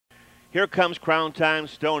Here comes Crown Time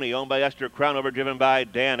Stony, owned by Esther Crownover, driven by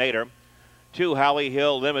Dan Ater. 2, Holly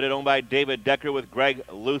Hill Limited, owned by David Decker with Greg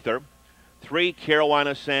Luther. 3,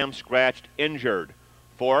 Carolina Sam, scratched, injured.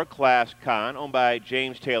 4, Class Con, owned by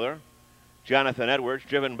James Taylor, Jonathan Edwards,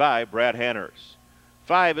 driven by Brad Hanners.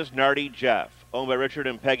 5 is Nardy Jeff, owned by Richard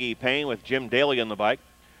and Peggy Payne with Jim Daly on the bike.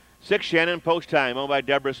 6, Shannon Post Time, owned by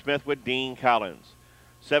Deborah Smith with Dean Collins.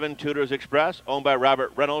 7, Tudors Express, owned by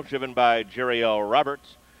Robert Reynolds, driven by Jerry L.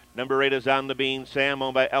 Roberts. Number 8 is On the Bean Sam,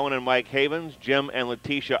 owned by Ellen and Mike Havens, Jim and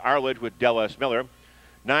Letitia Arledge with Dallas Miller.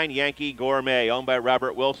 9, Yankee Gourmet, owned by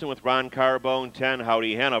Robert Wilson with Ron Carbone. 10,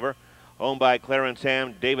 Howdy Hanover, owned by Clarence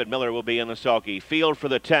Ham. David Miller will be in the sulky. Field for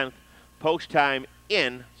the 10th. Post time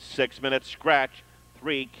in 6 minutes. Scratch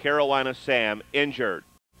 3, Carolina Sam, injured.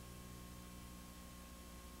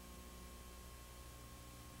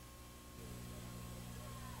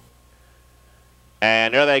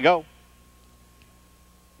 And there they go.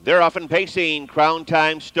 They're off and pacing. Crown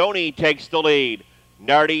Time Stony takes the lead.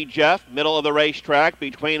 Nardy Jeff, middle of the racetrack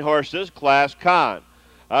between horses. Class Con.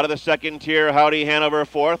 Out of the second tier, Howdy Hanover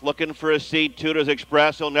fourth. Looking for a seat, Tudors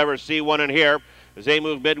Express. He'll never see one in here. As they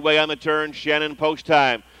move midway on the turn, Shannon Post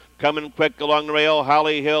Time. Coming quick along the rail,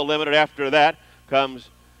 Holly Hill Limited. After that comes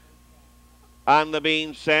On the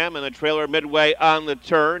Bean Sam, and the trailer midway on the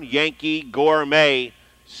turn, Yankee Gourmet.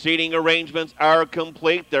 Seating arrangements are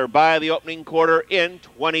complete. They're by the opening quarter in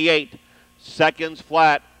 28 seconds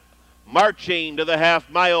flat. Marching to the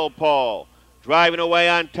half-mile pole. Driving away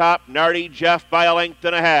on top, Nardy Jeff by a length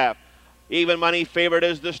and a half. Even money favorite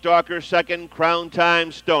is the stalker second, Crown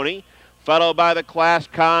Time Stony, followed by the Class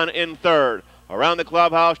Con in third. Around the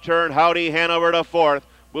clubhouse turn, Howdy Hanover to fourth.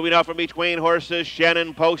 Moving off from between horses,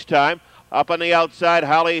 Shannon Post Time. Up on the outside,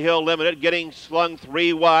 Holly Hill Limited, getting slung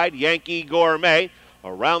 3 wide, Yankee Gourmet.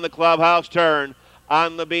 Around the clubhouse turn,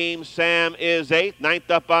 On the Beam Sam is 8th. 9th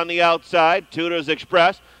up on the outside, Tudors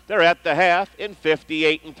Express. They're at the half in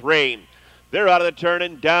 58 3. They're out of the turn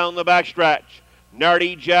and down the backstretch.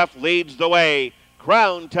 Nardy Jeff leads the way.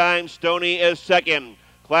 Crown Time Stony is second.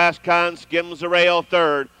 Class Con skims the rail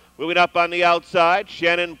third. Moving up on the outside,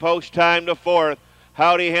 Shannon Post Time to fourth.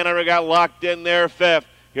 Howdy Hanover got locked in there fifth.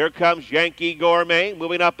 Here comes Yankee Gourmet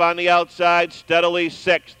moving up on the outside, steadily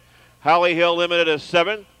sixth. Holly Hill Limited is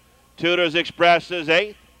 7th. Tudors Express is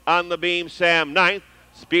 8th. On the Beam Sam 9th.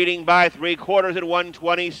 Speeding by 3/4 at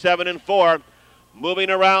 127 4. Moving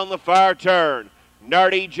around the far turn.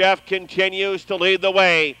 Nardy Jeff continues to lead the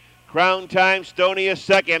way. Crown Time Stony is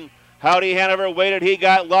second. Howdy Hanover waited. He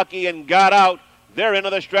got lucky and got out. They're into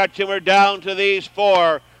the stretch and we're down to these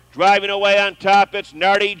 4. Driving away on top, it's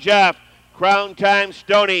Nardy Jeff. Crown Time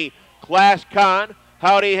Stony. Class Con.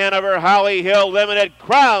 Howdy Hanover, Holly Hill Limited.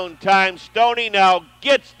 Crown Time Stony now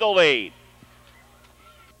gets the lead.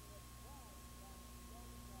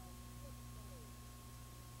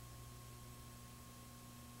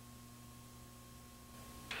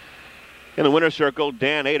 In the winner's circle,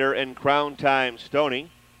 Dan Ater and Crown Time Stony.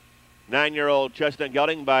 9-year-old Chestnut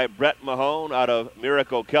Gelding by Brett Mahone out of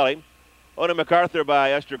Miracle Kelly. Ona MacArthur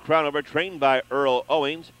by Esther Crownover, trained by Earl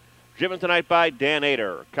Owings. Driven tonight by Dan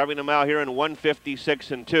Ater. Covering the mile here in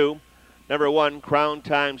 156 2. Number 1, Crown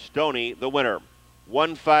Time Stony, the winner.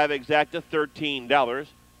 1.5 exacta, $13.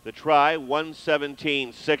 The try,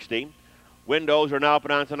 $117.60. Windows are now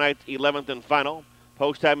open on tonight's 11th and final.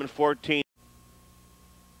 Post time in 14.